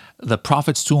 The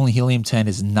profits tool in Helium 10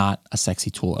 is not a sexy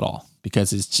tool at all,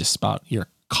 because it's just about your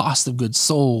cost of goods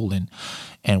sold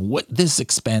and what this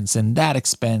expense and that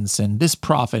expense and this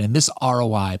profit and this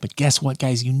ROI. But guess what,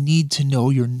 guys? You need to know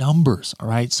your numbers, all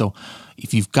right? So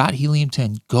if you've got Helium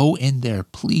 10, go in there,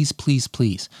 please, please,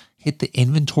 please hit the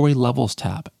inventory levels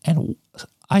tab and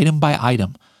item by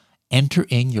item, enter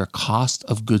in your cost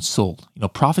of goods sold.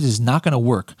 Profit is not going to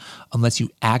work unless you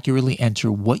accurately enter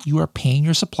what you are paying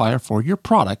your supplier for your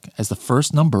product as the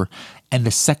first number, and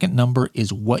the second number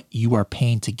is what you are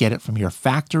paying to get it from your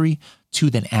factory to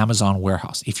the Amazon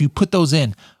warehouse. If you put those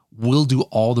in, we'll do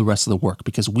all the rest of the work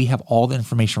because we have all the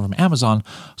information from Amazon.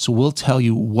 So we'll tell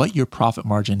you what your profit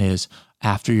margin is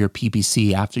after your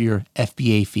PPC, after your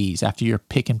FBA fees, after your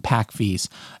pick and pack fees,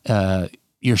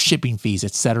 your shipping fees,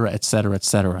 et cetera, et cetera, et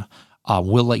cetera.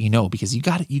 We'll let you know, because you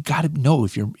got to know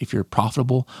if you're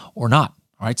profitable or not.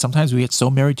 All right. Sometimes we get so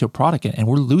married to a product and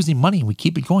we're losing money and we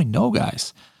keep it going. No,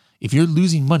 guys, if you're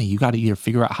losing money, you got to either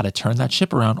figure out how to turn that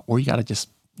ship around, or you got to just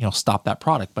stop that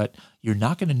product. But you're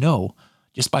not going to know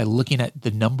just by looking at the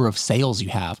number of sales you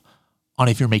have on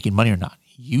if you're making money or not.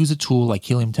 Use a tool like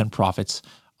Helium 10 Profits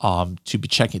to be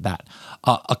checking that.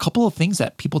 A couple of things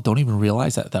that people don't even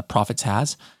realize that Profits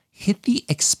has. Hit the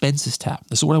expenses tab.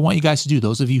 This is what I want you guys to do.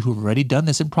 Those of you who have already done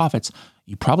this in Profits,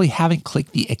 you probably haven't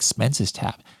clicked the expenses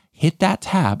tab. Hit that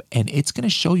tab and it's going to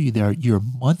show you there your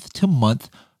month-to-month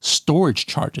storage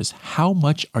charges. How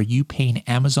much are you paying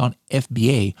Amazon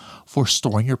FBA for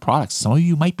storing your products? Some of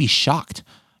you might be shocked.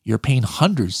 You're paying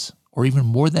hundreds or even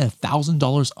more than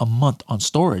 $1,000 a month on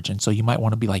storage. And so you might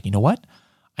want to be like, you know what?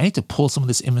 I need to pull some of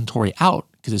this inventory out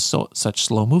because it's such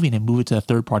slow moving, and move it to a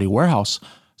third-party warehouse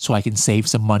so I can save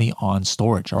some money on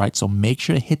storage. All right. So make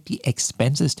sure to hit the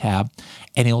expenses tab,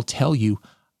 and it'll tell you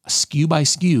SKU by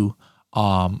SKU,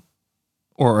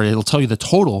 or it'll tell you the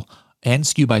total and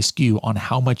SKU by SKU on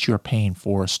how much you're paying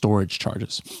for storage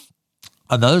charges.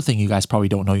 Another thing you guys probably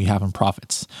don't know you have in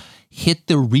profits, hit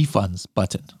the refunds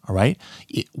button. All right.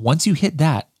 Once you hit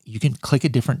that, you can click a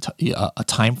different a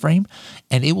time frame,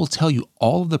 and it will tell you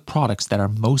all of the products that are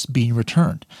most being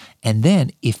returned. And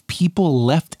then if people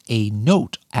left a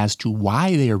note as to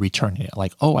why they are returning it,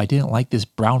 like, oh, I didn't like this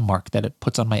brown mark that it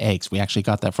puts on my eggs. We actually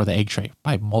got that for the egg tray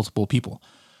by multiple people.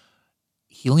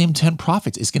 Helium 10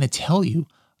 Profits is going to tell you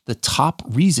the top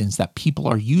reasons that people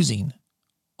are using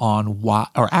on why,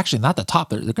 or actually not the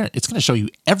top. It's going to show you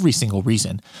every single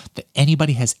reason that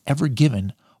anybody has ever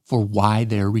given for why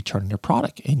they're returning their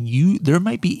product. And there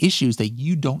might be issues that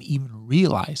you don't even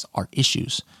realize are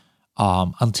issues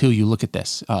until you look at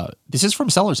this. This is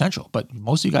from Seller Central, but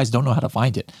most of you guys don't know how to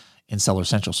find it in Seller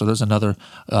Central. So there's another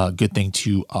good thing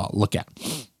to look at.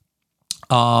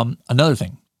 Another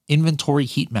thing, inventory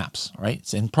heat maps, right?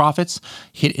 It's in Profits.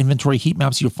 Hit inventory heat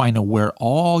maps. You'll find out where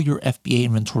all your FBA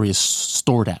inventory is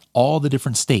stored at, all the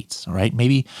different states, all right?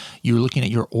 Maybe you're looking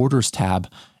at your orders tab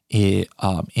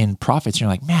in Profits. And you're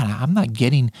like, man, I'm not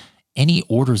getting any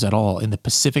orders at all in the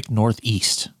Pacific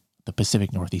Northeast. The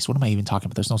Pacific Northeast. What am I even talking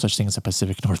about? There's no such thing as a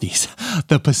Pacific Northeast.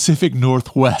 The Pacific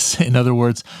Northwest. In other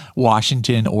words,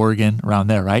 Washington, Oregon, around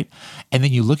there, right? And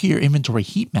then you look at your inventory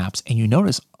heat maps and you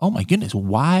notice, oh my goodness,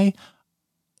 why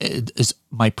is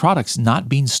my products not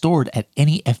being stored at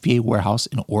any FBA warehouse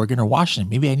in Oregon or Washington?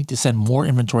 Maybe I need to send more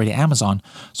inventory to Amazon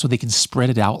so they can spread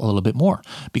it out a little bit more.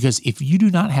 Because if you do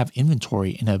not have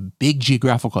inventory in a big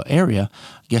geographical area,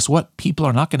 guess what? People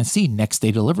are not going to see next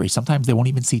day delivery. Sometimes they won't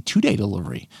even see 2-day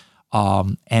delivery.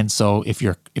 And so if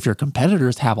your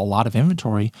competitors have a lot of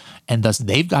inventory and thus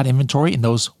they've got inventory in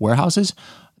those warehouses,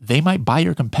 they might buy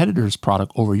your competitor's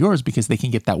product over yours because they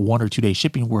can get that 1 or 2 day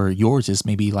shipping where yours is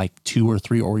maybe like 2 or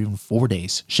 3 or even 4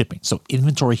 days shipping. So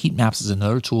inventory heat maps is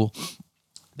another tool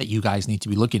that you guys need to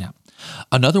be looking at.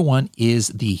 Another one is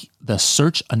the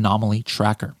search anomaly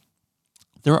tracker.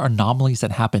 There are anomalies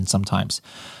that happen sometimes.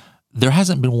 There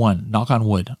hasn't been one, knock on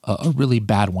wood, a really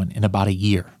bad one in about a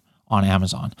year on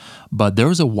Amazon. But there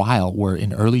was a while where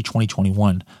in early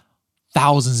 2021,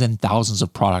 thousands and thousands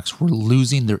of products were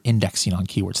losing their indexing on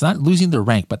keywords. Not losing their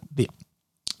rank, but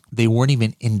they weren't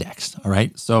even indexed, all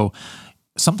right? So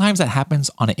sometimes that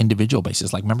happens on an individual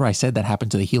basis. Like, remember I said that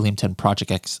happened to the Helium 10 Project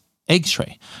X egg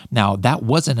tray. Now, that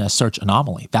wasn't a search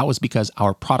anomaly. That was because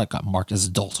our product got marked as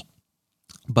adult.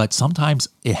 But sometimes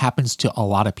it happens to a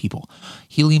lot of people.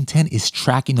 Helium 10 is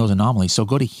tracking those anomalies. So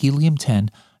go to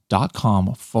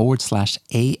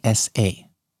helium10.com/ASA.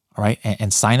 All right,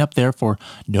 and sign up there for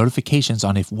notifications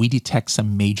on if we detect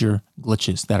some major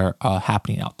glitches that are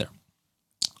happening out there.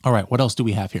 All right, what else do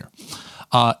we have here?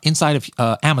 Inside of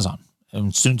Amazon,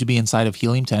 and soon to be inside of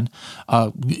Helium 10,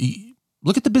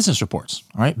 look at the business reports.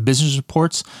 All right, business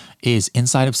reports is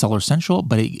inside of Seller Central,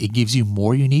 but it gives you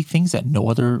more unique things that no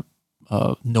other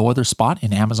spot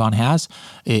in Amazon has.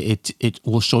 It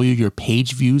will show you your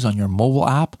page views on your mobile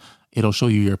app. It'll show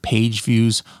you your page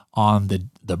views on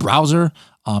the browser.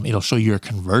 It'll show you your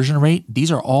conversion rate.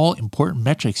 These are all important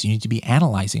metrics you need to be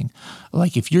analyzing.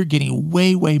 Like if you're getting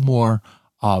way more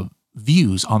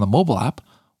views on the mobile app,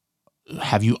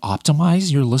 have you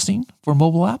optimized your listing for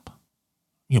mobile app?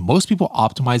 You know, most people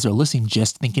optimize their listing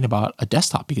just thinking about a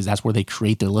desktop because that's where they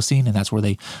create their listing and that's where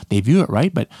they view it,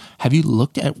 right? But have you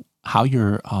looked at how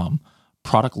your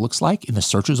product looks like in the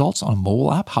search results on a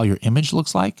mobile app, how your image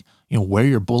looks like, you know, where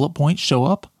your bullet points show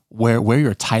up, where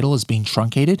your title is being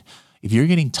truncated? If you're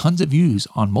getting tons of views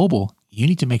on mobile, you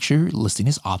need to make sure your listing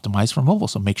is optimized for mobile.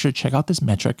 So make sure to check out this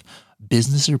metric,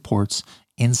 business reports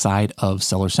inside of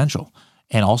Seller Central.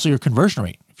 And also your conversion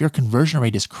rate. If your conversion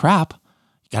rate is crap,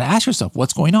 you got to ask yourself,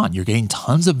 what's going on? You're getting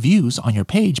tons of views on your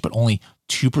page, but only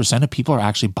 2% of people are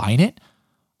actually buying it.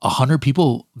 100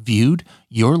 people viewed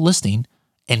your listing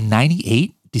and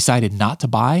 98 decided not to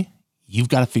buy. You've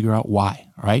got to figure out why,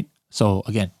 all right? So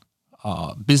again,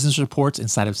 business reports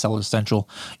inside of Seller Central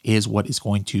is what is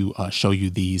going to show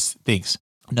you these things.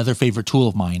 Another favorite tool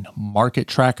of mine, Market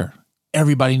Tracker.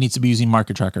 Everybody needs to be using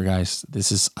Market Tracker, guys.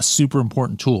 This is a super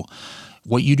important tool.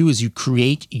 What you do is you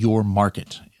create your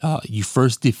market. You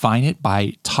first define it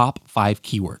by top 5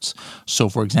 keywords. So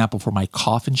for example, for my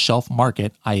coffin shelf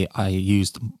market, I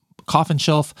used coffin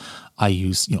shelf. I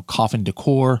used, coffin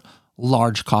decor,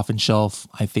 large coffin shelf.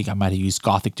 I think I might have used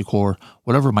Gothic decor,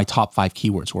 whatever my top 5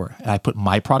 keywords were. And I put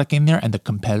my product in there and the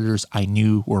competitors I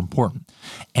knew were important.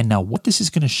 And now what this is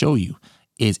going to show you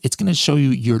is it's going to show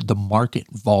you the market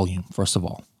volume, first of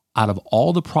all. Out of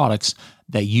all the products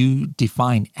that you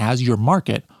define as your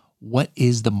market, what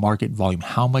is the market volume?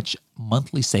 How much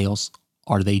monthly sales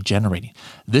are they generating?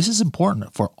 This is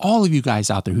important for all of you guys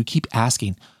out there who keep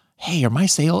asking, hey,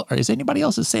 is anybody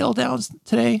else's sale down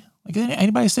today? Like,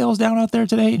 anybody's sales down out there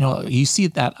today? You see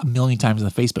that a million times in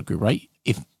the Facebook group, right?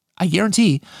 I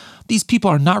guarantee these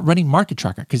people are not running Market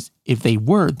Tracker, because if they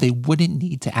were, they wouldn't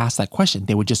need to ask that question.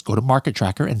 They would just go to Market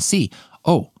Tracker and see,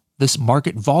 oh, this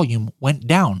market volume went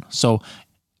down. So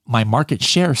my market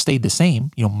share stayed the same.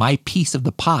 My piece of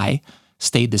the pie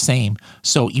stayed the same.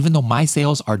 So even though my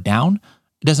sales are down,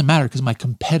 it doesn't matter because my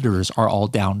competitors are all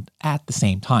down at the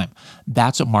same time.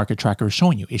 That's what Market Tracker is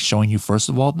showing you. It's showing you, first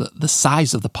of all, the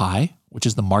size of the pie, which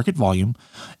is the market volume.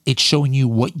 It's showing you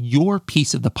what your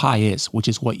piece of the pie is, which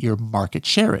is what your market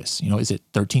share is. Is it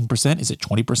 13%? Is it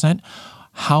 20%?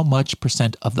 How much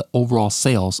percent of the overall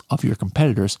sales of your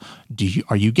competitors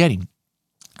are you getting?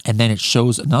 And then it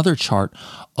shows another chart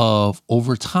of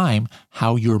over time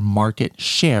how your market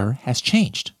share has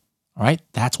changed. All right,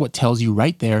 that's what tells you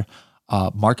right there.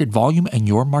 Market volume and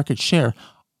your market share,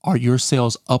 are your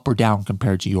sales up or down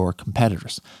compared to your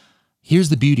competitors? Here's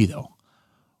the beauty though.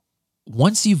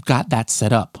 Once you've got that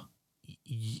set up,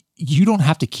 you don't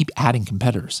have to keep adding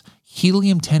competitors.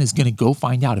 Helium 10 is going to go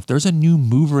find out if there's a new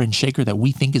mover and shaker that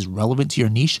we think is relevant to your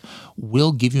niche.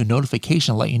 We'll give you a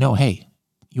notification to let you know, hey,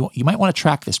 you might want to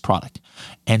track this product.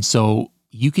 And so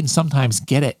you can sometimes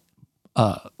get it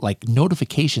like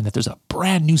notification that there's a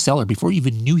brand new seller before you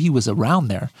even knew he was around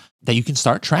there that you can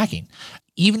start tracking.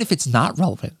 Even if it's not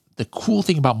relevant, the cool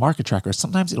thing about Market Tracker is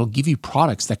sometimes it'll give you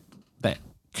products that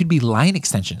could be line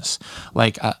extensions.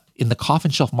 Like in the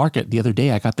coffin shelf market the other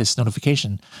day, I got this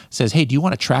notification, says, hey, do you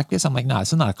want to track this? I'm like, no,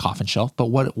 this is not a coffin shelf. But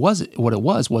what it was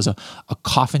a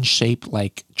coffin shaped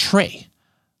like tray,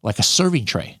 like a serving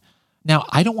tray. Now,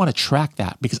 I don't want to track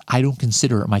that because I don't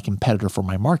consider it my competitor for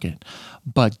my market.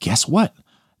 But guess what?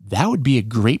 That would be a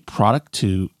great product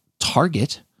to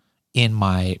target in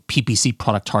my PPC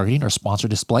product targeting or sponsor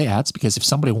display ads, because if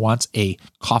somebody wants a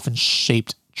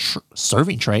coffin-shaped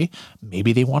serving tray,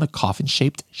 maybe they want a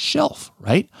coffin-shaped shelf,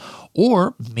 right?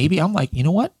 Or maybe I'm like, you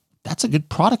know what? That's a good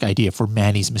product idea for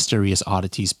Manny's Mysterious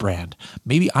Oddities brand.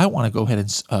 Maybe I want to go ahead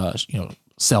and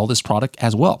sell this product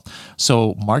as well.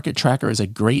 So Market Tracker is a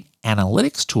great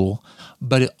analytics tool,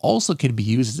 but it also can be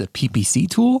used as a PPC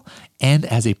tool and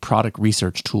as a product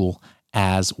research tool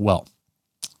as well.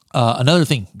 Another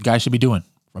thing you guys should be doing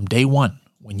from day one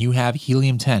when you have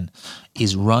Helium 10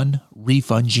 is run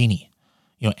Refund Genie.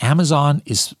 Amazon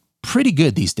is pretty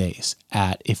good these days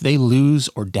at, if they lose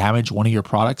or damage one of your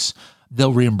products,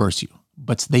 they'll reimburse you,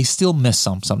 but they still miss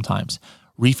sometimes.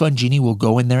 Refund Genie will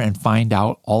go in there and find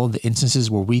out all of the instances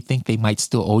where we think they might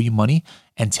still owe you money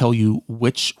and tell you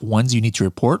which ones you need to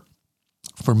report.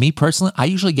 For me personally, I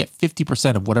usually get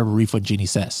 50% of whatever Refund Genie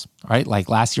says, right? Like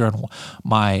last year on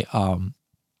my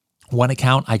one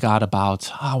account, I got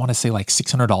about, I want to say like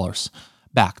 $600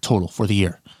 back total for the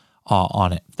year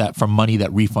on it, that from money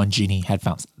that Refund Genie had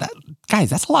found. Guys,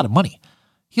 that's a lot of money.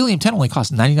 Helium 10 only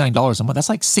costs $99 a month. That's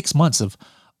like 6 months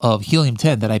of Helium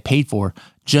 10 that I paid for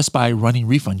just by running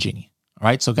Refund Genie. All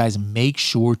right. So guys, make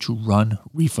sure to run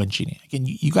Refund Genie. Again,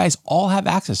 you guys all have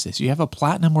access to this. You have a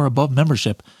platinum or above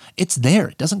membership. It's there.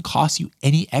 It doesn't cost you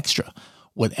any extra.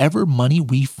 Whatever money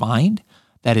we find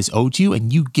that is owed to you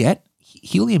and you get,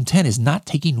 Helium 10 is not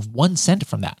taking 1 cent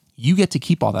from that. You get to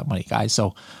keep all that money, guys.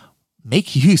 So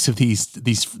make use of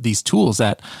these tools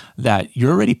that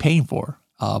you're already paying for.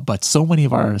 But so many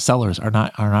of our sellers are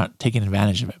not taking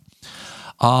advantage of it.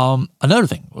 Another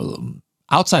thing,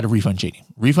 outside of Refund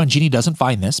Genie doesn't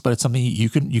find this, but it's something you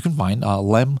can find.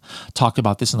 Lem talked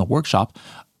about this in the workshop.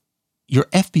 Your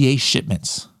FBA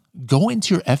shipments. Go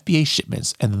into your FBA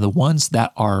shipments and the ones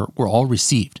that were all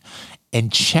received,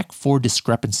 and check for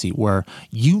discrepancy where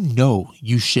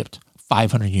you shipped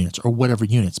 500 units or whatever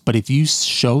units, but if you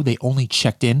show they only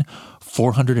checked in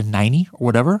 490 or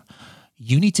whatever,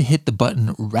 you need to hit the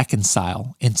button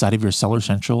reconcile inside of your Seller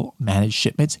Central managed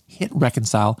shipments, hit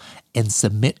reconcile and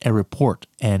submit a report.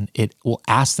 And it will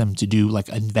ask them to do like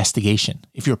an investigation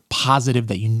if you're positive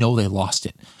that they lost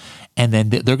it. And then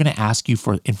they're going to ask you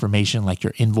for information like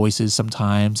your invoices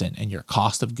sometimes and your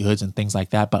cost of goods and things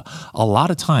like that. But a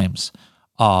lot of times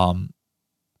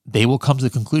they will come to the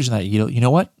conclusion that, you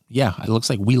know what? Yeah, it looks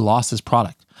like we lost this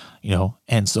product,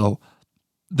 and so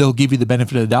they'll give you the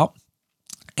benefit of the doubt.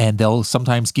 And they'll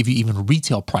sometimes give you even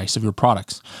retail price of your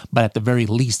products. But at the very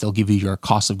least, they'll give you your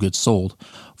cost of goods sold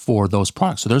for those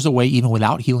products. So there's a way, even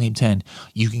without Helium 10,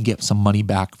 you can get some money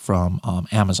back from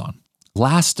Amazon.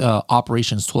 Last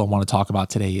operations tool I want to talk about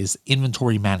today is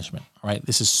inventory management. All right,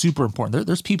 this is super important.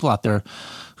 There's people out there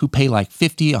who pay like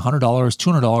 $50, $100,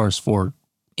 $200 for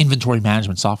inventory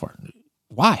management software.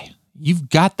 Why? You've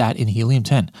got that in Helium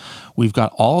 10. We've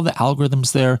got all the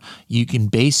algorithms there. You can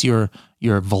base your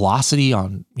velocity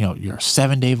on, your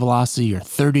 7-day velocity, your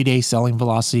 30-day selling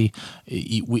velocity.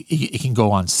 It can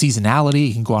go on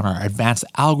seasonality. It can go on our advanced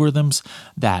algorithms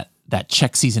that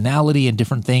check seasonality and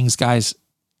different things. Guys,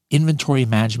 inventory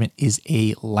management is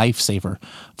a lifesaver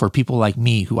for people like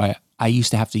me who I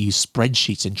used to have to use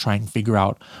spreadsheets and try and figure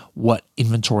out what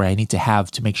inventory I need to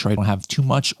have to make sure I don't have too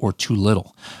much or too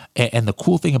little. And the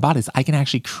cool thing about it is I can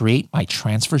actually create my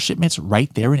transfer shipments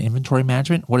right there in inventory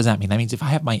management. What does that mean? That means if I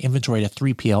have my inventory at a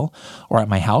 3PL or at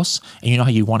my house, and you know how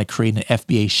you want to create an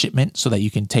FBA shipment so that you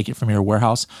can take it from your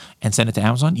warehouse and send it to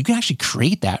Amazon, you can actually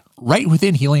create that right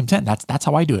within Helium 10. That's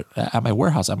how I do it at my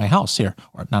warehouse, at my house here.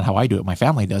 Or not how I do it, my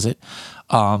family does it.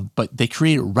 But they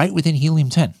create it right within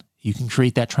Helium 10. You can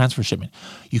create that transfer shipment.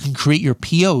 You can create your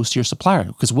POs to your supplier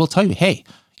because we'll tell you, hey,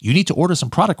 you need to order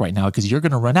some product right now because you're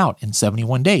going to run out in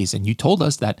 71 days. And you told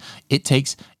us that it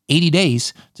takes 80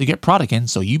 days to get product in,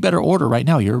 so you better order right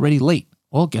now. You're already late.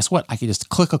 Well, guess what? I can just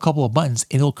click a couple of buttons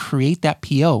and it'll create that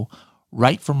PO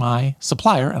right for my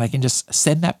supplier, and I can just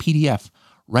send that PDF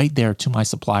right there to my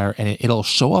supplier, and it'll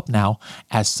show up now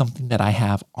as something that I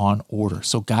have on order.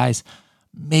 So guys,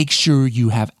 make sure you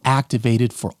have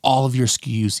activated for all of your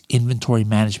SKUs inventory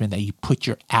management, that you put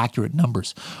your accurate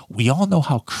numbers. We all know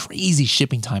how crazy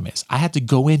shipping time is. I had to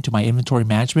go into my inventory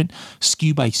management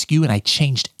SKU by SKU, and I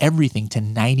changed everything to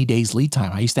 90 days lead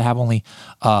time. I used to have only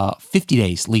 50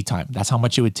 days lead time. That's how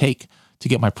much it would take to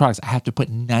get my products. I have to put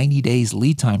 90 days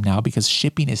lead time now because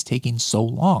shipping is taking so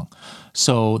long,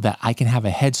 so that I can have a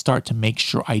head start to make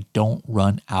sure I don't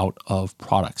run out of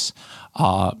products.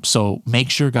 So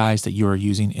make sure, guys, that you are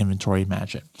using inventory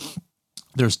management.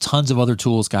 There's tons of other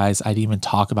tools, guys, I'd even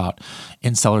talk about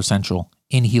in Seller Central,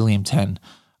 in Helium 10.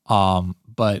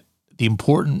 But the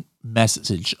important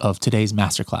message of today's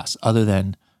masterclass, other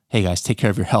than, hey guys, take care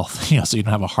of your health, so you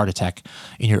don't have a heart attack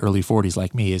in your early 40s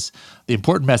like me, is the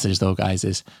important message though, guys,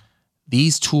 is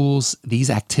these tools, these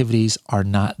activities are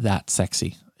not that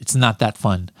sexy. It's not that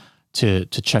fun to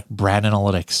check brand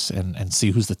analytics and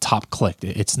see who's the top clicked.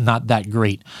 It's not that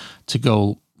great to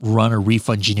go run a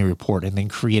refund genie report and then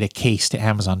create a case to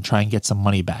Amazon, try and get some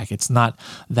money back. It's not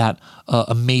that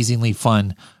amazingly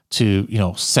fun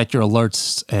to, set your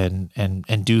alerts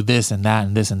and do this and that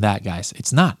and this and that, guys.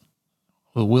 It's not.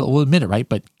 We'll admit it, right?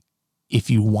 But if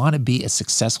you want to be a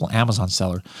successful Amazon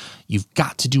seller, you've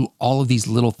got to do all of these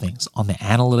little things on the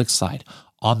analytics side,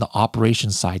 on the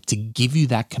operations side, to give you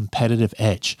that competitive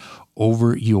edge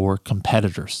over your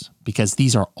competitors, because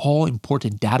these are all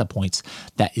important data points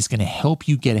that is going to help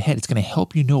you get ahead. It's going to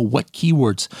help you know what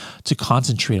keywords to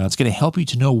concentrate on. It's going to help you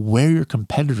to know where your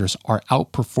competitors are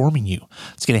outperforming you.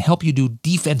 It's going to help you do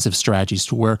defensive strategies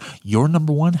to where you're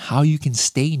number one, how you can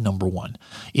stay number one.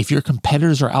 If your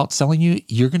competitors are outselling you,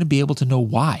 you're going to be able to know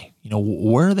why.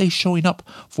 Where are they showing up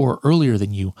for earlier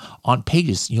than you on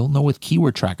pages? You'll know with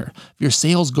Keyword Tracker. If your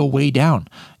sales go way down,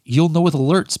 you'll know with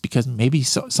alerts, because maybe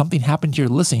something happened to your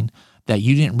listing that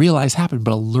you didn't realize happened,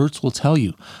 but alerts will tell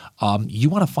you. You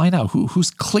want to find out who's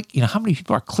clicking, how many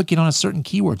people are clicking on a certain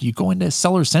keyword. You go into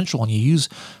Seller Central and you use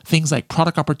things like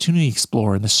Product Opportunity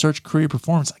Explorer and the Search Career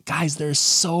Performance. Guys, there's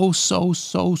so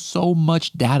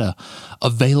much data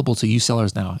available to you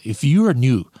sellers now. If you are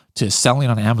new to selling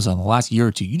on Amazon the last year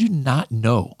or two, you do not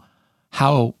know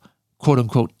how quote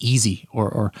unquote easy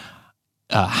or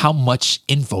how much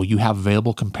info you have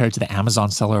available compared to the Amazon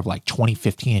seller of like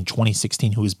 2015 and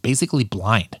 2016, who was basically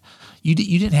blind. You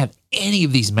didn't have any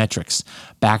of these metrics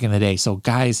back in the day. So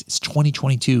guys, it's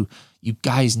 2022. You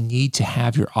guys need to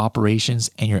have your operations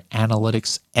and your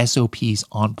analytics SOPs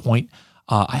on point.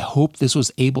 I hope this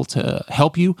was able to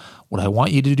help you. What I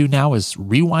want you to do now is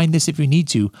rewind this if you need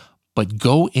to, but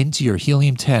go into your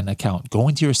Helium 10 account, go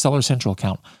into your Seller Central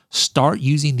account, start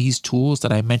using these tools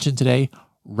that I mentioned today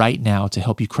right now to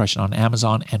help you crush it on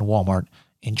Amazon and Walmart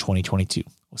in 2022.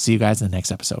 We'll see you guys in the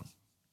next episode.